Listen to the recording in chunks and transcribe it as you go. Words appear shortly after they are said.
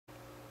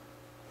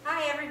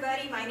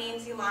everybody. My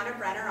name's Elana.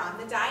 I'm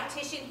the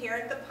dietitian here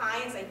at the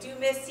Pines. I do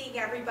miss seeing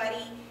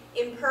everybody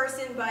in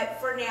person, but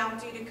for now,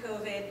 due to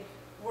COVID,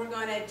 we're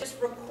going to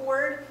just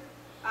record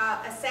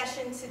a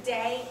session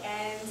today,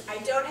 and I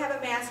don't have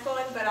a mask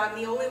on, but I'm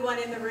the only one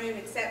in the room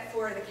except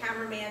for the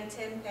cameraman,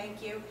 Tim.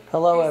 Thank you.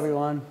 Hello,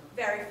 everyone.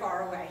 Very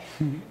far away.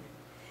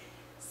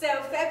 So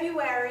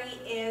February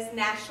is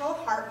National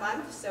Heart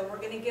Month, so we're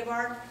going to give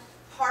our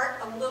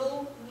heart a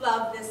little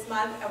love this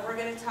month, and we're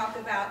going to talk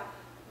about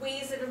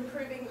ways of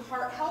improving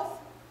heart health.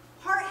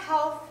 Heart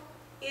health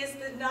is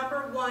the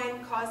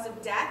 #1 cause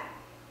of death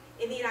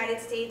in the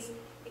United States,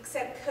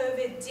 except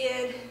COVID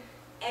did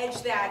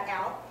edge that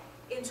out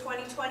in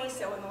 2020,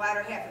 so in the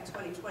latter half of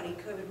 2020,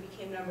 COVID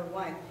became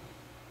 #1.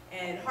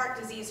 And heart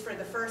disease for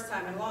the first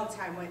time in a long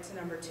time went to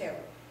 #2.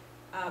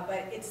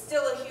 But it's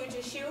still a huge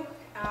issue.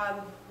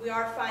 We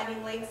are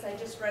finding links. I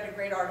just read a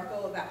great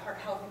article about heart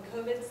health and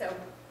COVID, so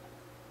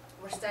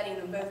we're studying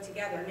them both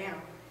together now.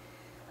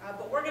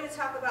 But we're going to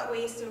talk about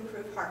ways to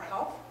improve heart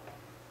health.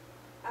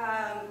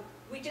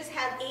 We just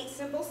have 8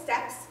 simple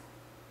steps.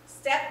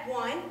 Step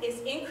 1 is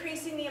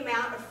increasing the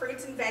amount of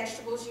fruits and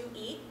vegetables you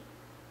eat.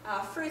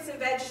 Fruits and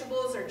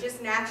vegetables are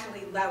just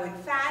naturally low in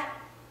fat,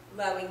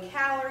 low in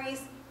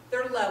calories.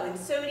 They're low in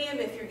sodium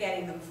if you're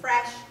getting them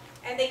fresh,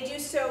 and they do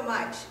so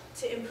much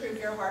to improve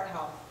your heart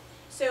health.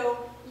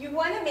 So you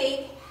want to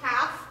make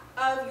half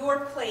of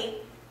your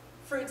plate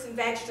fruits and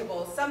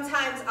vegetables.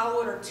 Sometimes I'll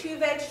order 2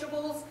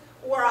 vegetables,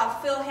 or I'll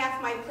fill half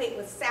my plate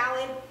with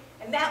salad,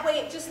 and that way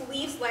it just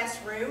leaves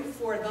less room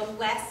for the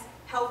less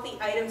healthy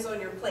items on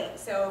your plate.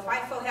 So if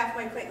I fill half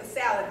my plate with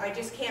salad, I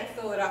just can't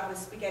fill it up with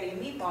spaghetti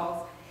and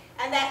meatballs,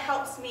 and that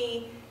helps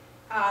me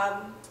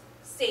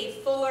stay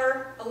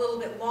fuller a little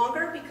bit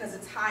longer because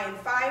it's high in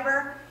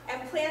fiber,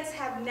 and plants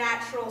have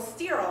natural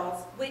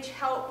sterols which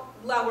help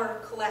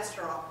lower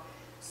cholesterol.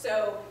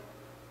 So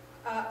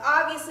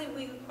obviously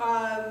we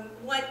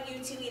want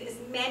you to eat as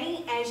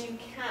many as you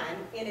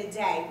can in a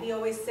day. We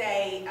always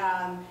say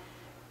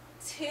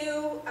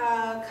 2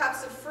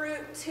 cups of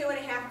fruit,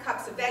 2.5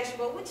 cups of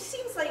vegetable, which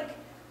seems like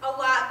a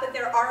lot, but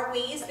there are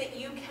ways that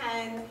you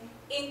can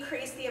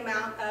increase the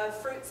amount of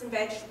fruits and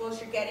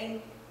vegetables you're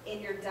getting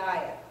in your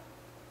diet.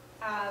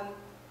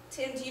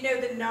 Tim, do you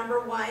know the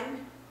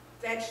 #1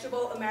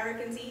 vegetable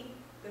Americans eat,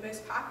 the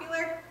most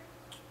popular?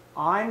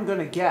 I'm going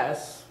to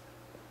guess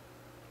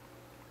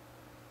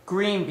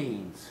green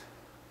beans.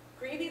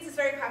 Green beans is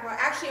very popular.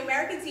 Actually,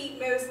 Americans eat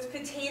most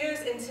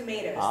potatoes and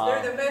tomatoes.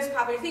 They're the most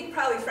popular. I think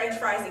probably French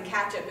fries and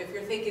ketchup if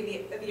you're thinking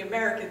the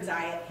American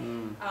diet.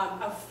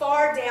 A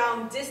far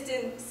down,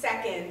 distant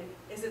second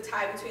is a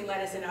tie between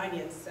lettuce and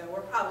onions. So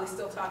we're probably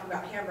still talking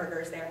about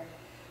hamburgers there.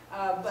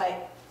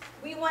 But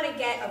we want to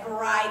get a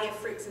variety of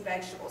fruits and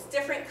vegetables.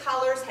 Different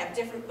colors have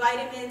different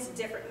vitamins,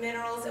 different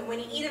minerals, and when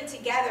you eat them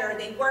together,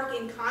 they work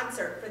in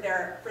concert for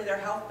their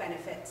health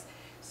benefits.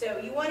 So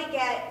you want to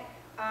get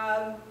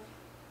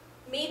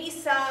maybe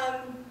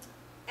some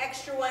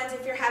extra ones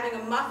if you're having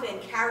a muffin,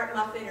 carrot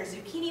muffin or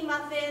zucchini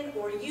muffin,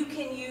 or you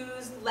can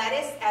use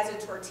lettuce as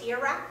a tortilla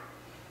wrap,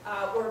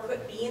 or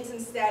put beans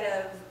instead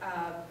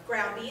of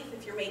ground beef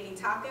if you're making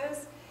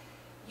tacos.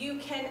 You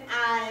can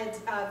add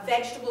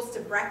vegetables to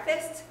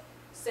breakfast,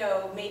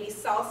 so maybe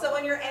salsa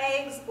on your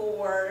eggs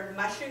or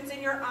mushrooms in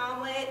your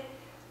omelet.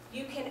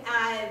 You can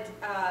add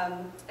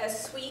a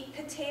sweet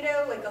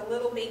potato, like a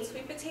little baked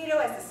sweet potato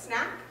as a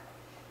snack.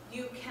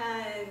 You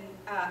can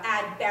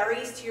add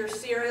berries to your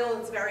cereal.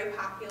 It's very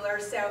popular.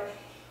 So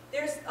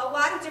there's a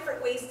lot of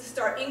different ways to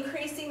start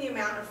increasing the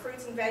amount of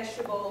fruits and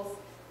vegetables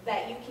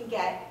that you can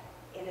get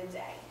in a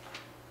day.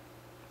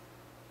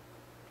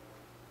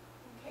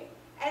 Okay.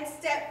 And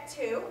step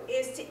 2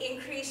 is to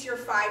increase your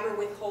fiber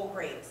with whole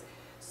grains.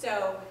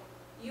 So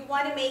you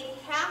want to make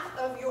half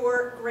of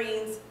your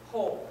grains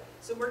whole.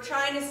 So we're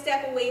trying to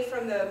step away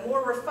from the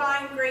more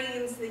refined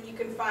grains that you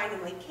can find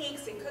in like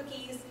cakes and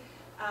cookies,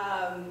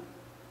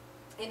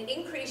 and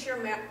increase your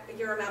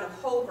amount of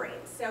whole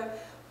grains. So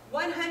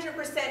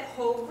 100%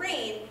 whole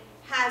grain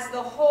has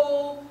the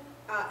whole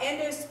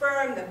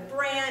endosperm, the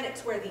bran,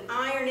 it's where the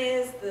iron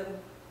is, the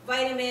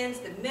vitamins,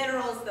 the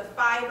minerals, the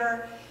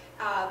fiber,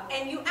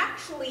 and you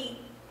actually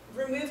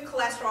remove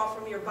cholesterol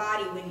from your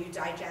body when you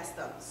digest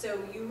them. So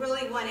you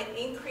really want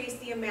to increase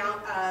the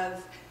amount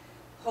of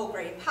whole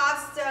grain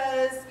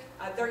pastas.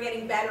 They're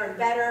getting better and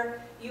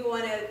better. You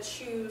want to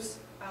choose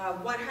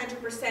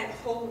 100%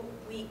 whole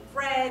wheat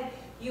bread.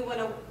 You want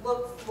to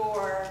look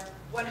for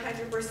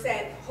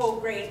 100% whole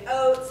grain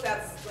oats.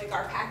 That's like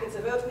our packets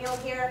of oatmeal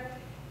here.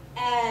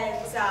 And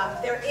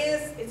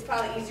it's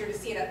probably easier to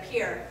see it up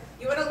here.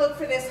 You want to look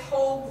for this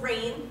whole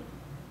grain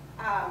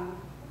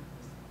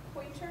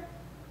pointer.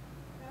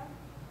 No?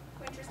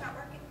 Pointer's not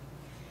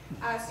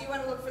working. So you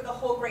want to look for the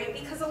whole grain,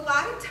 because a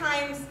lot of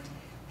times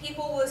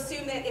people will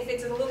assume that if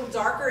it's a little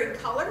darker in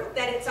color,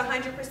 that it's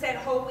 100%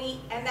 whole wheat,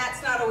 and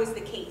that's not always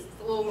the case. It's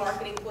a little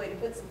marketing ploy to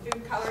put some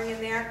food coloring in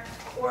there.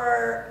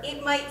 Or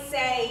it might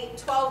say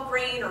 12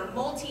 grain or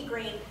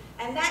multi-grain,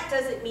 and that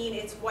doesn't mean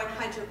it's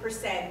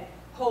 100%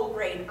 whole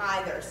grain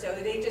either. So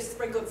they just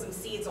sprinkled some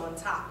seeds on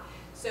top.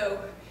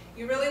 So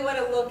You really want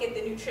to look at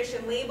the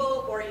nutrition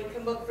label, or you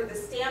can look for the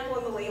stamp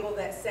on the label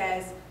that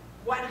says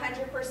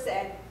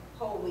 100%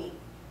 whole wheat.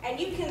 And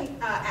you can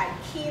add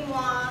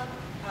quinoa.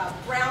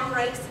 Brown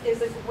rice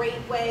is a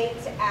great way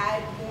to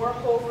add more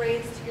whole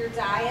grains to your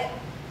diet.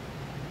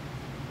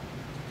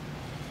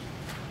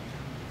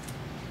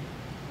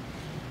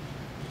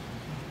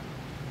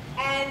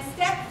 And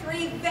step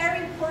 3,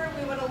 very important,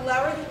 we want to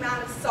lower the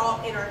amount of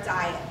salt in our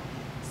diet.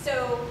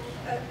 So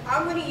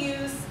I'm going to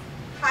use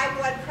high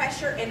blood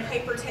pressure and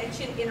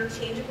hypertension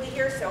interchangeably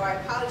here, so I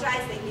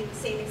apologize, they mean the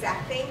same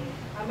exact thing.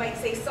 I might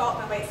say salt,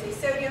 I might say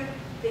sodium,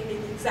 they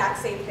mean the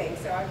exact same thing,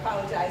 so I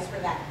apologize for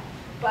that.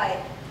 But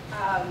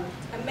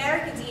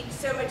Americans eat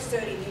so much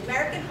sodium. The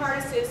American Heart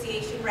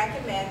Association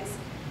recommends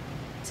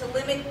to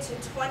limit to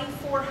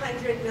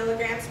 2,400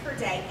 milligrams per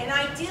day, and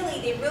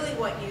ideally they really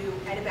want you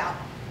at about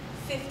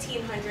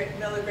 1,500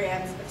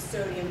 milligrams of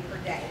sodium per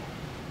day.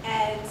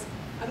 And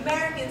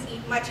Americans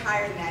eat much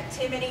higher than that.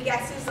 Tim, any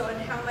guesses on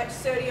how much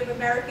sodium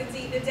Americans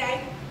eat in a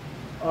day?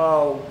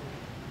 Oh,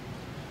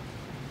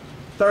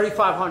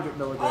 3,500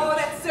 milligrams. Oh,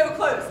 that's so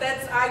close.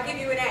 I give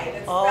you an A.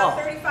 That's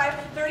about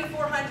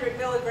 3,400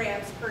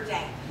 milligrams per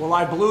day. Well,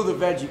 I blew the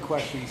veggie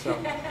question, so.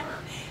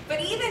 But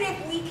even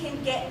if we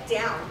can get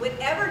down,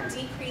 whatever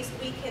decrease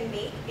we can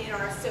make in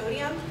our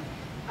sodium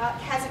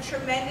has a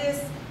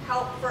tremendous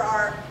help for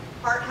our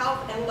heart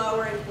health and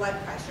lowering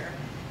blood pressure.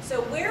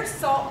 So where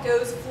salt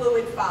goes,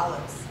 fluid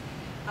follows.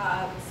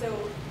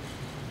 So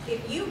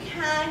if you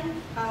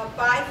can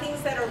buy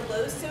things that are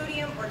low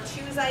sodium or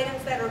choose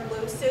items that are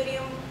low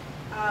sodium,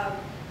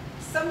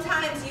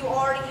 sometimes you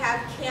already have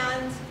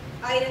canned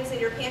items in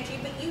your pantry,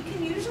 but you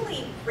can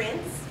usually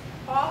rinse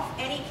off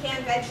any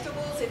canned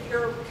vegetables if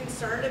you're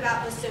concerned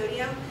about the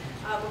sodium.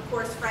 Of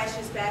course, fresh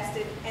is best.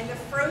 And the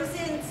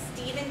frozen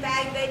Stephen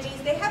bag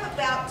veggies, they have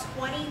about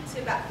 20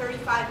 to about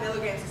 35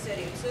 milligrams of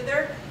sodium. So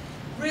they're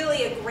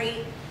really a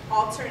great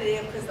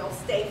alternative because they'll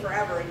stay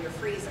forever in your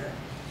freezer.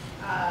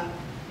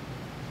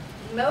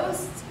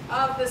 Most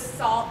of the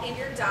salt in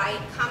your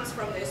diet comes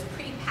from those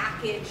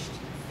prepackaged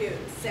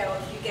foods. So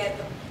if you get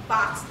the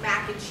boxed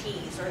mac and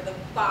cheese or the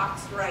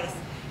boxed rice,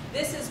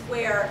 this is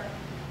where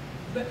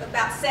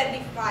about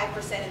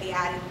 75% of the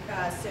added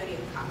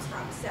sodium comes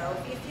from. So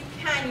if you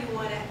can, you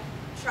want to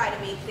try to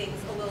make things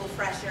a little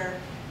fresher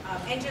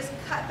and just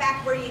cut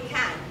back where you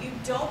can. You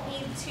don't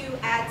need to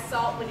add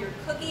salt when you're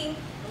cooking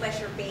unless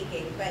you're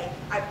baking, but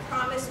I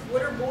promise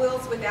water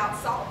boils without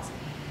salt.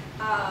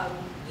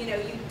 You know,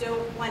 you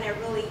don't want to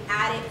really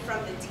add it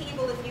from the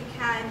table if you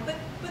can, but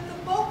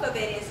the bulk of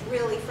it is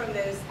really from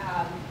those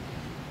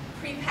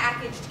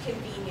prepackaged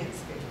convenience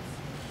foods.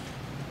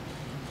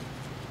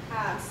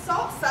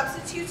 Salt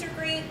substitutes are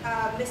great.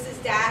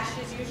 Mrs. Dash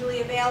is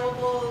usually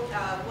available,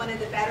 one of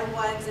the better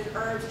ones, and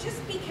herbs.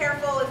 Just be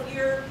careful if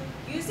you're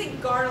using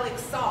garlic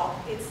salt,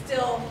 it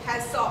still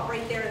has salt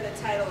right there in the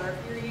title, or if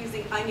you're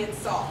using onion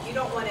salt, you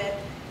don't want to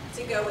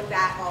go with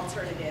that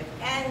alternative.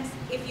 And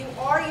if you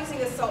are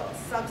using a salt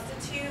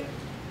substitute,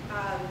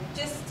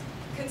 just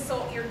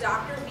consult your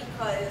doctor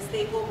because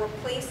they will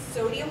replace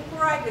sodium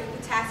chloride with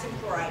potassium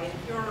chloride. And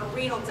if you're on a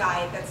renal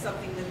diet, that's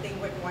something that they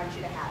wouldn't want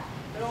you to have,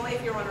 but only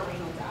if you're on a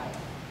renal diet.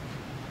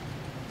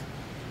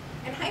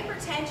 And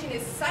hypertension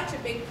is such a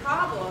big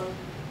problem.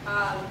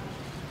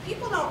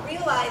 People don't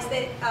realize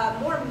that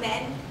more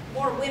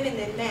women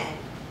than men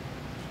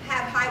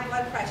have high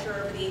blood pressure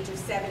over the age of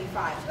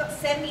 75. It's about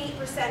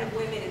 78% of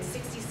women and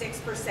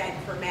 66%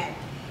 for men.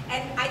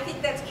 And I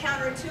think that's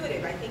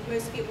counterintuitive. I think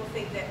most people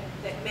think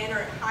that men are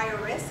at higher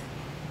risk,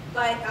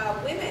 but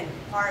women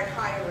are at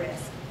higher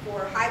risk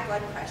for high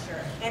blood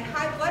pressure. And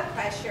high blood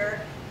pressure,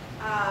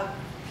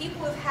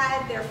 people who've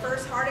had their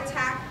first heart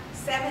attack,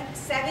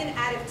 7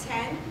 out of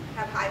 10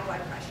 have high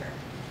blood pressure.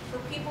 For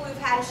people who've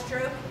had a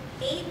stroke,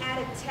 8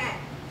 out of 10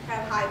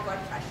 have high blood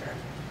pressure.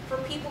 For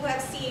people who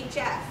have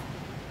CHF,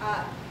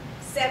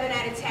 7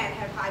 out of 10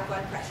 have high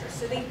blood pressure.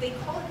 So they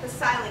call it the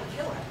silent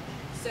killer.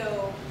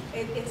 So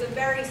it's a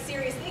very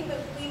serious thing, but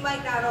we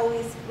might not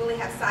always really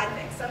have side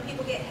effects. Some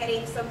people get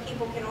headaches, some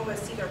people can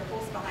almost see their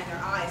pulse behind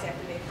their eyes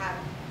after they've had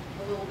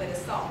a little bit of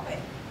salt. But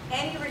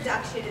any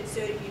reduction in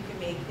sodium you can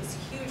make is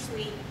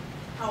hugely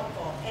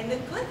helpful. And the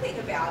good thing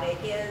about it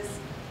is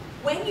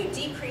when you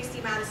decrease the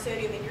amount of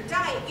sodium in your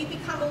diet, you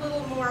become a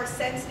little more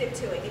sensitive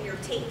to it in your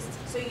taste.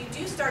 So you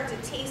do start to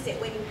taste it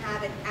when you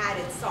haven't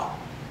added salt.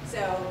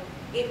 So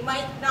it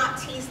might not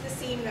taste the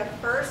same the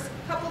first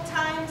couple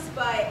times,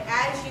 but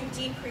as you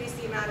decrease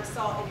the amount of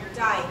salt in your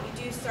diet,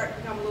 you do start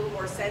to become a little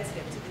more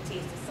sensitive to the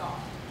taste of salt.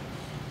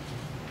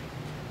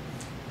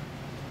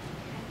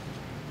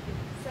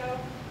 So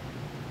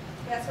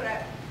that's what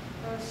I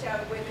was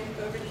showing. Women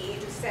over the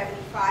age of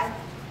 75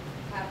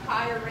 have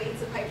higher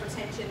rates of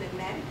hypertension than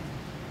men.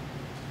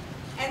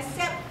 And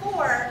step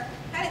 4,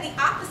 kind of the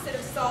opposite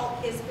of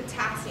salt, is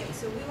potassium.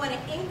 So we want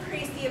to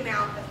increase the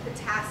amount of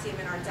potassium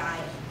in our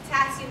diet.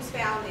 Potassium is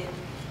found in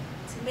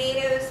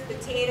tomatoes,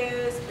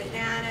 potatoes,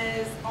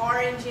 bananas,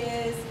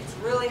 oranges. It's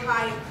really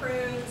high in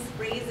prunes,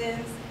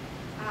 raisins.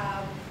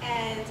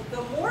 And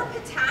the more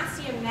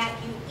potassium that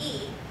you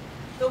eat,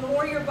 the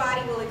more your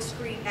body will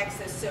excrete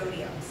excess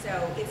sodium.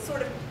 So it's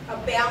sort of a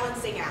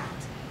balancing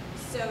act.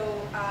 So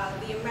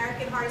the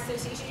American Heart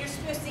Association, you're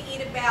supposed to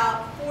eat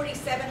about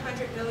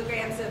 4,700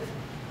 milligrams of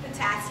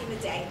potassium a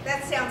day.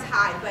 That sounds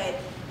high, but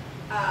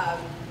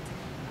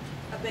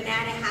a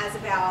banana has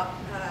about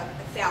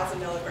 1,000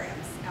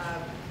 milligrams,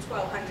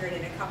 1,200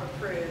 in a cup of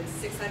prunes,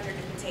 600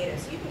 in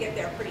potatoes. So you can get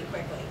there pretty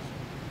quickly.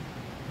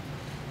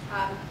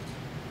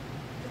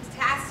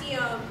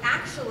 Potassium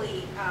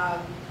actually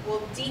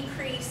will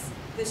decrease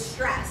the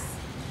stress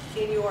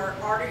in your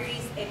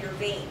arteries and your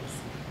veins.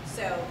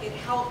 So it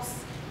helps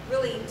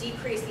really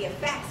decrease the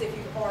effects if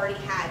you've already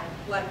had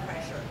blood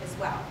pressure as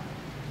well.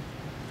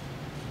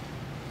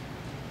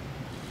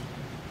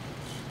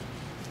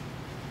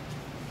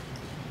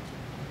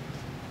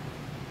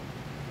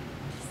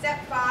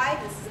 Step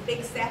 5, this is a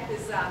big step,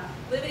 is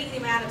limiting the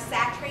amount of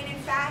saturated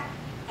fat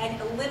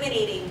and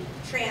eliminating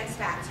trans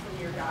fats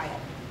from your diet.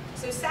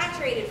 So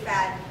saturated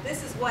fat,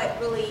 this is what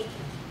really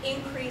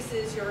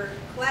increases your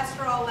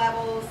cholesterol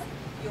levels,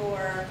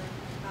 your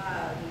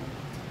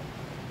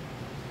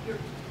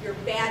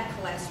bad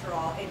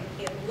cholesterol, and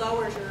it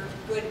lowers your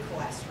good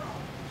cholesterol.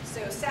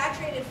 So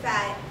saturated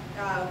fat,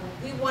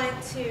 we want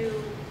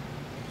to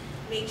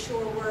make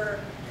sure we're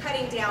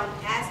cutting down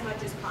as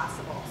much as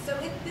possible. So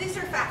these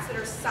are fats that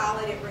are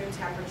solid at room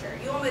temperature.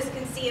 You almost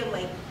can see them,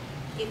 like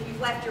if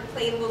you've left your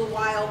plate a little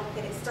while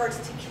and it starts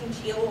to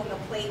congeal on the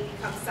plate,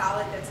 becomes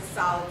solid, that's a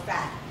solid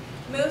fat.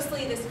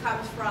 Mostly this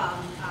comes from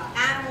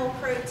animal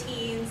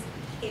proteins.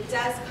 It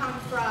does come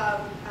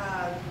from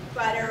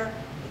butter.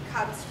 It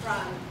comes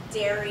from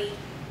dairy.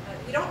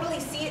 We don't really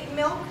see it in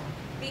milk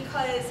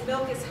because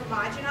milk is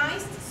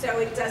homogenized, so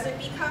it doesn't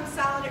become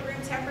solid at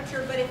room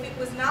temperature, but if it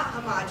was not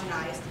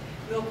homogenized,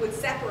 milk would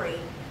separate,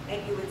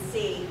 and you would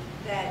see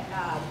that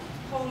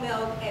whole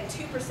milk and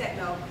 2%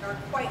 milk are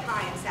quite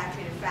high in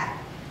saturated fat.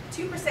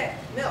 2%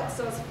 milk,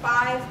 so it's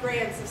 5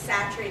 grams of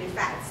saturated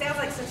fat. It sounds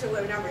like such a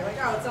low number. You're like,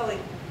 oh, it's only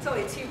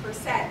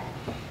 2%.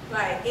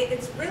 But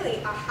it's really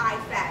a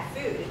high-fat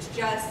food. It's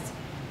just,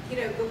 you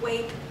know, the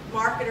way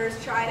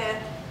marketers try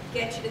to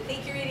get you to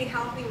think you're eating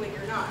healthy when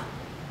you're not.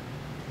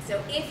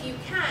 So if you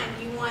can,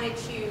 you want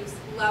to choose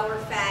lower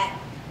fat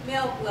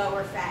milk,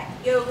 lower fat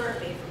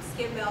yogurt made from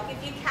skim milk,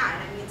 if you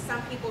can. I mean,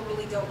 some people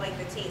really don't like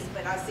the taste,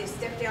 but I'll say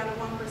step down to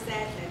 1%,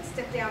 then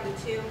step down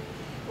to 2,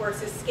 or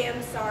it's a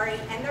skim, sorry.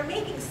 And they're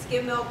making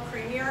skim milk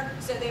creamier,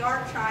 so they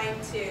are trying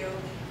to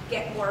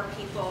get more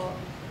people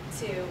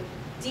to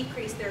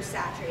decrease their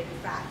saturated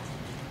fat.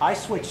 I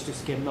switched to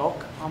skim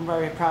milk. I'm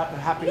very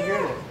happy to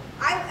hear that.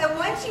 And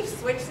once you've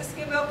switched to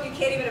skim milk, you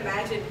can't even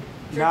imagine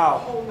drinking No,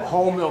 whole milk.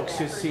 whole milk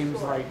just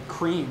seems like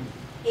cream.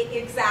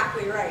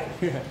 Exactly right.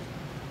 Yeah.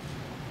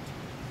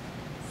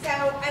 So,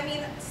 I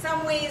mean,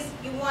 some ways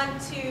you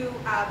want to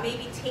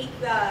maybe take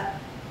the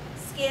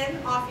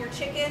skin off your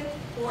chicken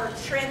or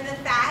trim the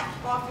fat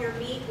off your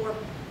meat, or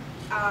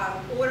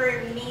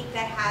order meat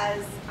that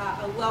has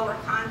a lower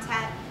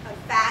content of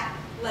fat,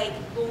 like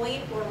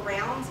loin or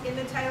round in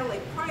the title.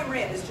 Like prime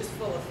rib is just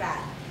full of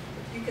fat.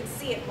 You can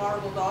see it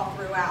marbled all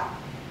throughout.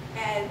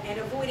 And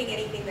avoiding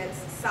anything that's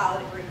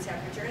solid at room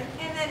temperature,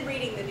 and then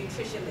reading the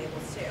nutrition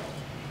labels too.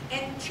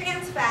 And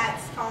trans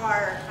fats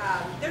are,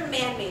 they're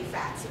man-made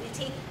fats. So we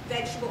take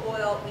vegetable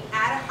oil, we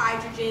add a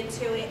hydrogen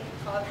to it,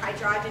 called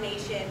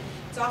hydrogenation.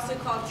 It's also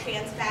called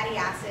trans fatty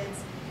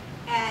acids.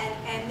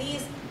 And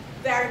these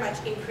very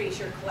much increase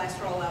your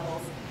cholesterol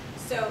levels.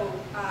 So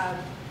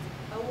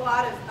a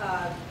lot of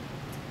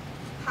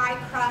pie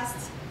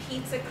crusts,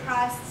 pizza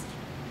crusts,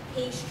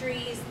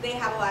 pastries, they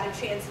have a lot of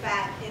trans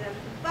fat in them.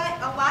 But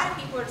a lot of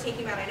people are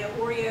taking them out. I know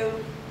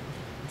Oreo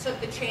took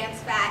the trans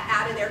fat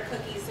out of their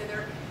cookies, so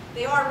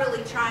they are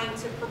really trying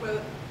to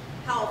promote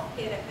health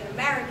in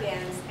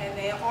Americans, and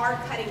they are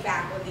cutting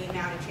back on the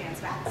amount of trans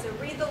fat. So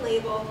read the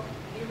label.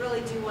 You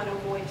really do want to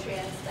avoid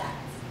trans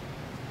fats.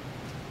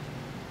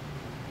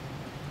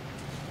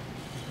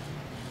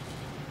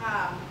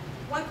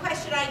 One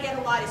question I get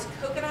a lot is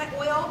coconut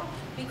oil.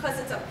 Because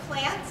it's a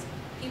plant,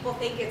 people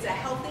think it's a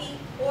healthy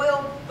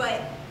oil,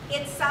 but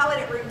it's solid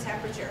at room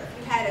temperature. If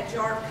you had a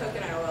jar of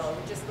coconut oil, it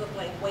would just look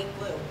like white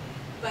glue.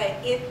 But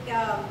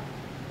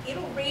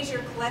it'll raise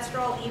your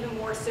cholesterol even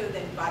more so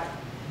than butter.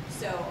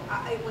 So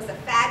it was a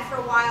fad for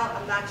a while,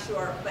 I'm not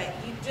sure, but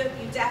you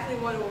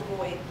definitely want to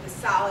avoid the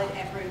solid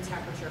at room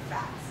temperature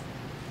fats.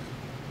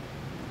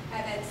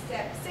 And then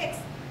step 6,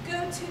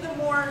 go to the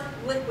more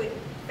liquid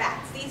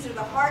fats. These are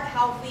the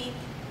heart-healthy,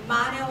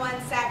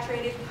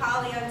 monounsaturated,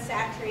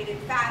 polyunsaturated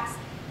fats.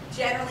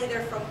 Generally,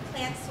 they're from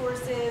plant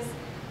sources,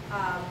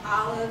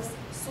 olives.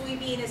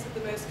 Soybean is the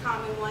most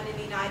common one in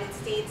the United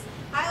States.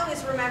 I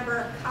always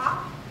remember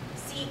COP,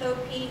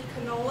 C-O-P,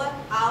 canola,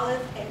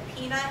 olive, and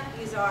peanut.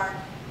 These are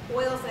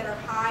oils that are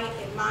high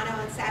in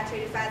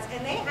monounsaturated fats,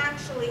 and they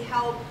actually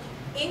help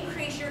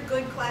increase your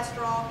good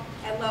cholesterol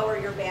and lower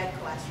your bad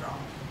cholesterol.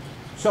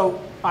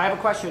 So I have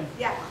a question.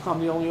 Yeah. I'm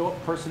the only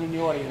person in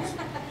the audience.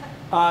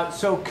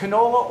 So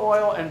canola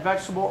oil and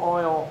vegetable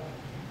oil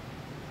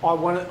are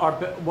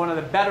one of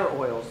the better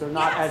oils. They're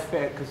not Yes. as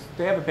bad because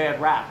they have a bad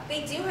rap.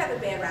 They do have a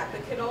bad rap,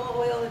 but canola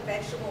oil and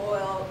vegetable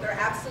oil, they're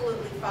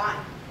absolutely fine.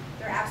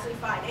 They're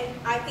absolutely fine.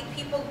 And I think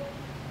people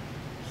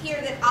hear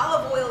that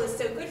olive oil is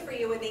so good for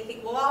you and they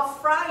think, well, I'll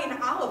fry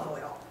in olive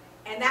oil.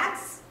 And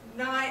that's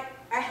not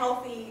a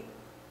healthy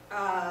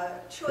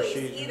choice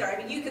either. I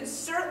mean, you can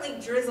certainly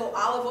drizzle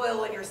olive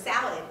oil in your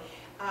salad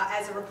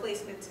as a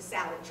replacement to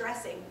salad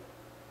dressing.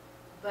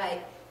 But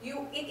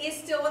it is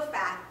still a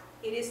fat.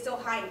 It is still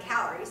high in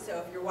calories,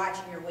 so if you're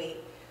watching your weight.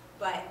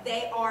 But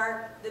they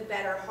are the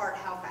better heart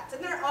health fats.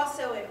 And they're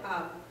also in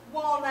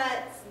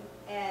walnuts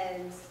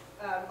and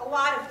a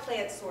lot of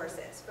plant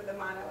sources for the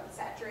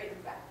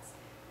monounsaturated fats.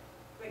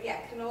 But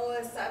yeah,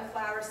 canola,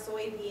 sunflower,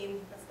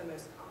 soybean, that's the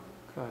most common.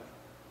 Good.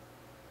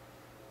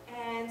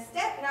 And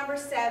step number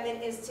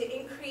 7 is to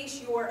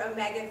increase your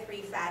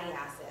omega-3 fatty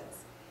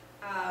acids.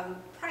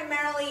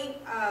 Primarily,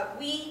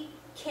 we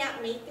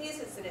can't make these.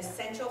 It's an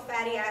essential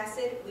fatty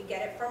acid. We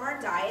get it from our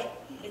diet.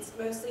 It's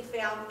mostly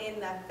found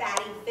in the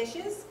fatty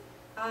fishes.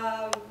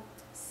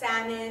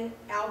 Salmon,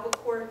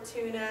 albacore,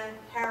 tuna,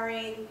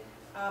 herring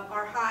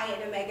are high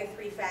in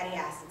omega-3 fatty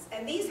acids.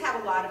 And these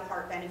have a lot of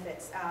heart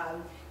benefits.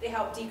 They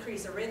help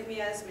decrease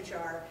arrhythmias, which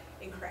are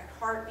incorrect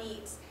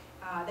heartbeats.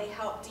 They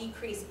help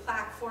decrease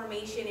plaque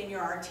formation in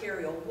your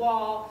arterial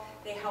wall.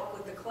 They help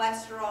with the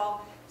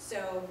cholesterol.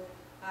 So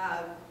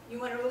you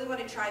really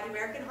want to try. The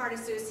American Heart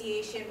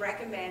Association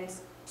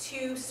recommends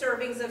 2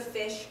 servings of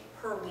fish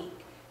per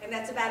week. And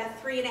that's about a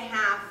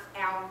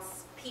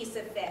 3.5-ounce piece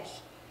of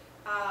fish.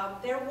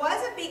 There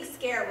was a big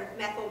scare with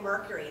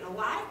methylmercury, and a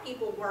lot of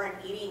people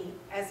weren't eating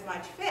as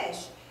much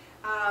fish.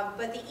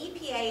 But the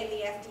EPA and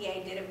the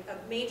FDA did a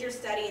major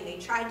study, and they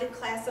tried to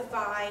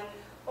classify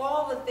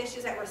all the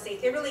fishes that were safe.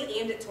 They really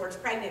aimed it towards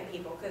pregnant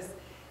people because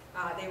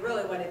they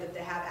really wanted them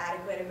to have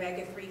adequate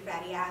omega-3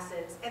 fatty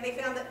acids. And they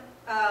found that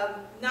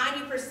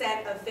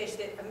 90% of fish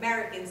that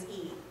Americans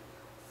eat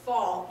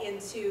fall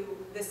into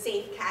the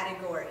safe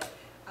category.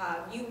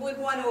 You would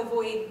want to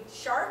avoid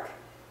shark,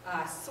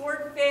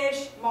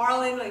 swordfish,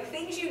 marlin, like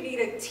things you need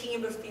a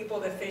team of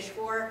people to fish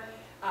for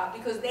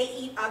because they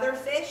eat other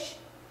fish.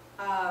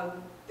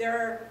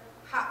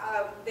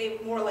 They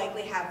more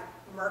likely have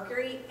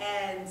mercury,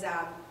 and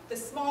the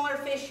smaller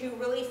fish who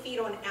really feed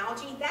on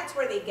algae, that's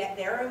where they get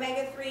their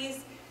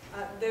omega-3s.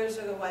 Those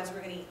are the ones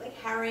we're going to eat, like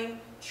herring,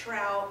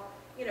 trout,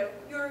 you know,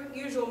 your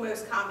usual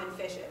most common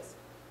fishes.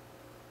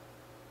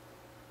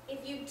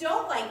 If you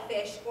don't like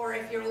fish, or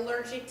if you're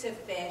allergic to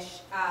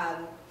fish,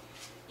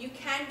 you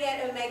can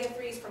get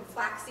omega-3s from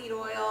flaxseed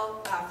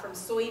oil, from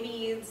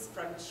soybeans,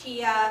 from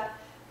chia.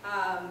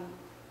 I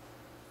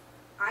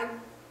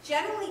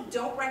generally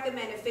don't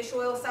recommend a fish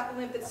oil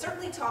supplement, but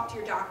certainly talk to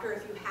your doctor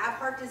if you have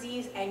heart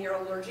disease and you're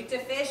allergic to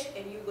fish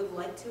and you would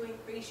like to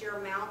increase your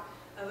amount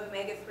of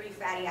omega-3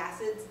 fatty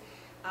acids,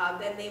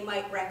 then they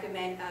might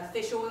recommend a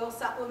fish oil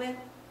supplement.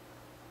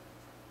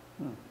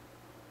 And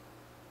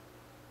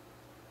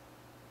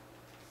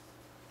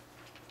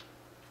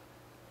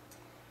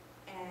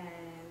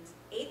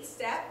 8th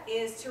step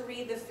is to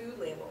read the food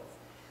labels.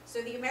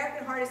 So the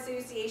American Heart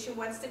Association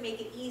wants to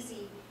make it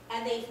easy,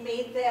 and they've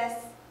made this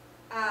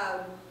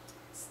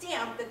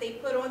stamp that they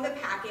put on the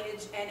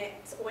package, and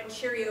it's on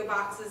Cheerio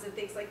boxes and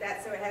things like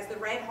that. So it has the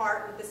red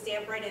heart with the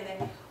stamp right in it.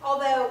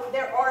 Although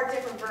there are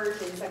different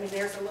versions. I mean,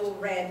 there's a little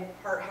red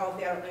heart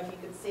healthy. I don't know if you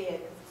can see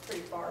it because it's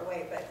pretty far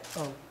away, but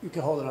Oh, you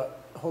can hold it up.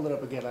 Hold it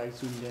up again. I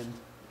zoomed in.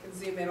 you can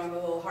zoom in on the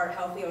little heart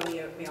healthy on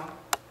the oatmeal.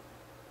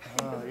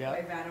 Oh, yeah.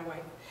 My Vanna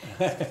wife.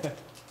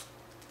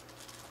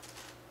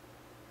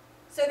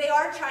 So they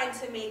are trying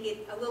to make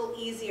it a little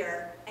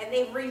easier, and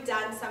they've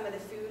redone some of the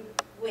food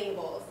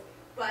labels.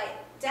 But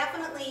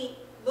definitely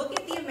look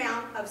at the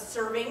amount of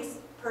servings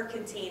per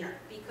container,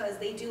 because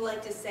they do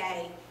like to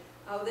say,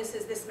 oh, this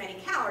is this many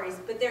calories,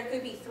 but there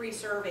could be 3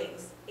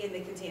 servings in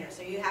the container.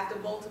 So you have to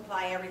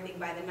multiply everything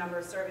by the number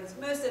of servings.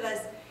 Most of us,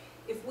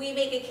 if we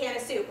make a can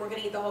of soup, we're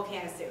going to eat the whole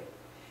can of soup.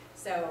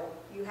 So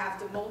you have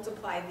to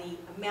multiply the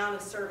amount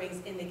of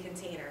servings in the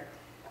container,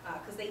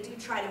 because they do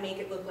try to make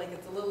it look like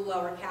it's a little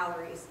lower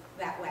calories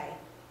that way.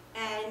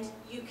 And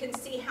you can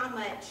see how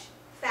much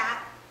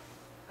fat,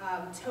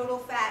 total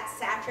fat,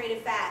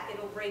 saturated fat,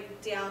 it'll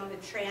break down the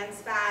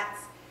trans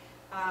fats.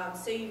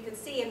 So you can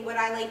see, and what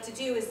I like to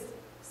do is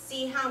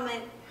see how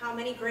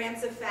many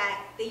grams of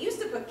fat. They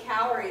used to put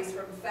calories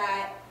from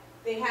fat.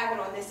 They have it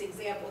on this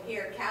example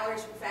here.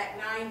 Calories from fat,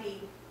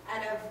 90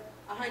 out of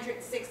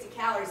 160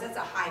 calories. That's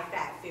a high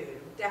fat food.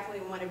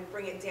 Definitely want to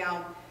bring it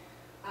down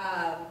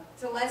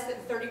to less than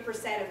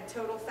 30% of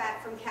total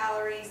fat from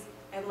calories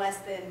and less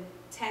than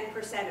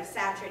 10% of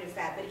saturated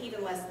fat, but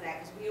even less than that,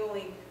 because we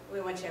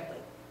want you to have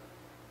like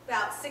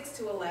about 6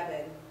 to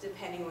 11,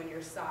 depending on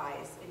your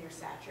size and your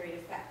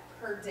saturated fat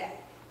per day.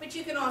 But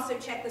you can also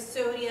check the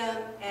sodium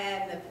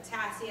and the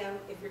potassium.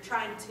 If you're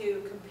trying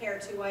to compare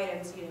 2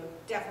 items, you know,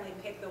 definitely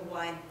pick the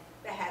one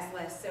that has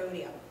less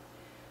sodium.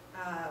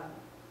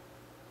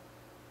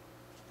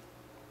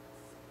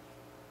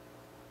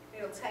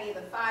 It'll tell you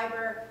the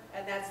fiber,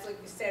 and that's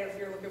like you said, if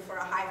you're looking for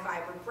a high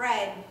fiber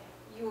bread,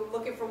 you were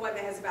looking for one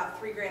that has about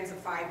 3 grams of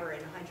fiber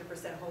and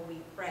 100% whole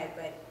wheat bread,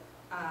 but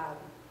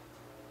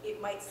it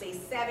might say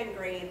 7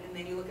 grain, and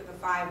then you look at the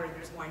fiber, and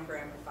there's 1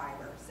 gram of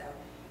fiber. So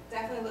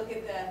definitely look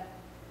at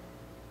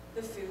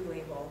the food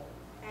label.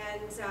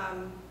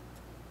 And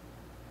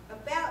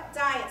about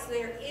diets,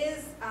 there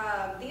is,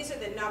 these are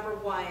the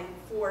 #1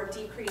 for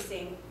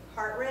decreasing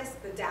heart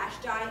risk, the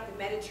DASH diet, the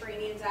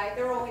Mediterranean diet.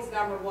 They're always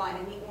 #1,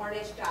 and the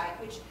Ornish diet,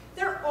 which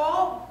they're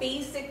all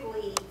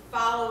basically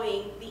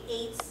following the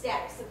 8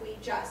 steps that we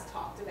just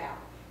talked about.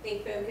 They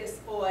focus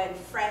on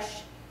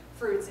fresh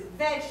fruits and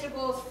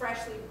vegetables,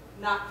 freshly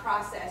not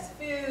processed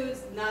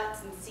foods,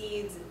 nuts and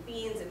seeds and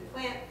beans and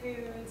plant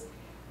foods,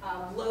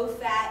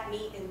 low-fat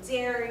meat and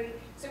dairy.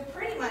 So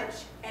pretty much,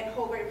 and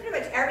whole grain, pretty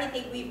much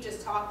everything we've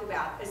just talked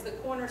about is the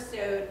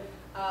cornerstone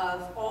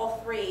of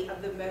all 3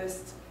 of the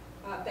most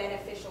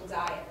beneficial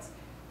diets.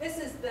 This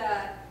is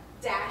the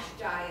DASH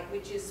diet,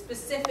 which is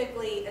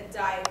specifically a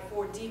diet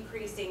for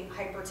decreasing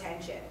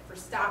hypertension, for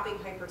stopping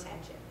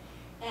hypertension.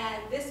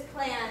 And this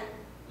plan,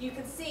 you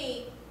can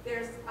see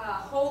there's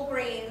whole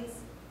grains,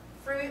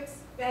 fruits,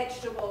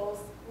 vegetables,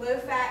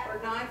 low-fat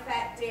or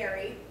non-fat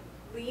dairy,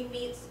 lean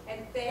meats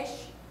and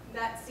fish,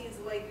 nuts, seeds,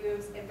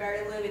 legumes, and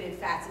very limited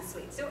fats and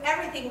sweets. So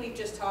everything we've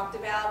just talked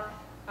about,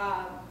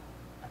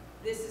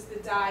 this is the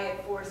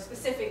diet for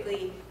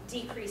specifically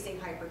decreasing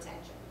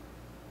hypertension.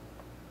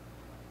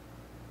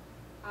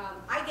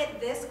 I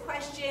get this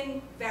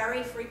question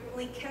very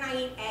frequently: can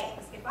I eat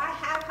eggs? If I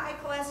have high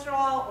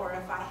cholesterol or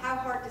if I have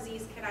heart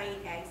disease, can I eat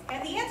eggs?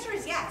 And the answer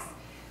is yes.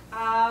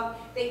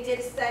 They did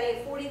a study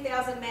of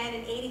 40,000 men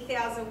and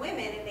 80,000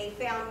 women, and they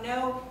found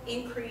no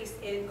increase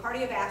in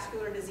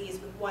cardiovascular disease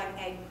with 1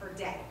 egg per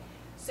day.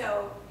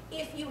 So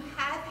if you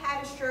have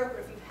had a stroke or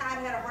if you've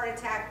had a heart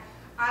attack,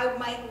 I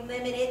might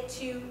limit it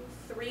to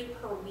 3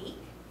 per week,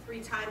 3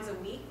 times a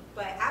week.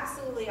 But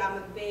absolutely, I'm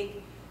a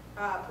big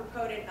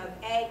proponent of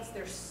eggs.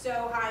 They're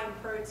so high in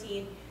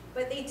protein,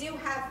 but they do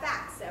have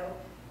fat, so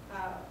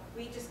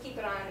we just keep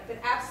an eye on it. But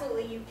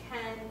absolutely, you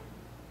can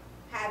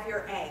have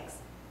your eggs.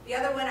 The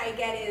other one I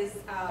get is,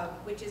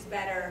 which is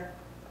better,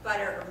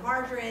 butter or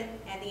margarine?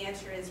 And the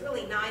answer is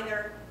really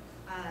neither.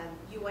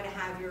 You want to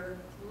have your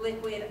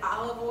liquid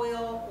olive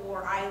oil,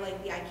 or I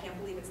like the I can't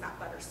believe it's not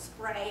butter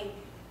spray.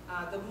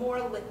 The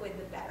more liquid,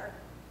 the better.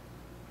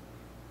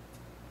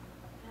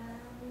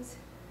 And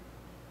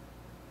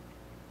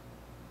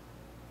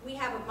we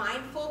have a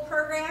mindful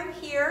program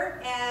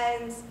here,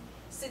 and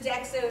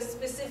Sodexo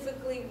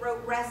specifically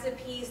wrote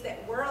recipes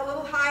that were a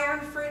little higher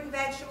in fruit and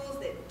vegetables,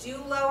 that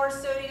do lower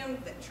sodium,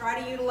 that try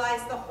to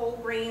utilize the whole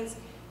grains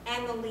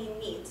and the lean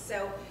meats.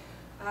 So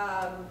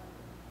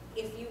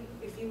if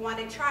you want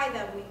to try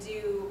them, we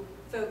do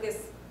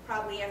focus,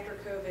 probably after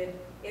COVID,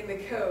 in the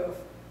Cove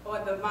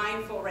on the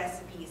mindful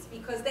recipes,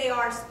 because they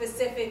are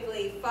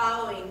specifically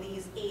following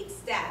these 8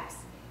 steps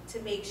to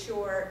make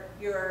sure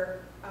you're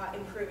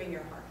improving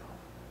your heart health.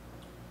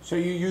 So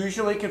you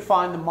usually can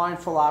find the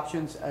mindful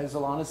options, as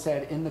Elana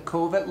said, in the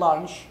Cove at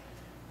lunch,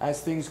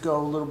 as things go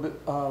a little bit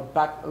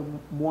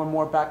more and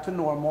more back to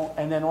normal,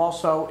 and then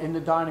also in the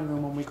dining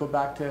room when we go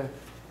back to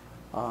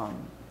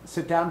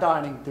sit-down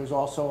dining. There's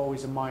also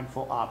always a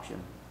mindful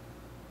option.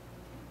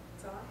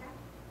 That's all I have.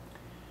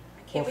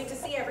 I can't wait to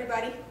see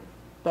everybody.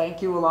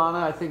 Thank you,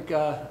 Elana. I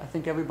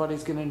think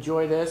everybody's going to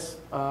enjoy this.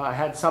 I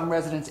had some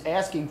residents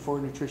asking for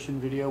a nutrition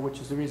video, which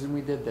is the reason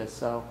we did this.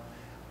 So.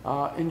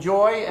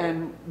 Enjoy,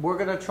 and we're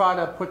going to try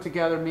to put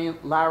together,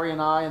 Larry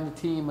and I and the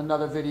team,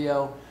 another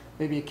video,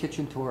 maybe a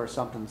kitchen tour or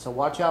something. So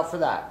watch out for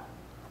that.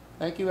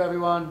 Thank you,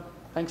 everyone.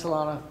 Thanks,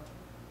 Elana.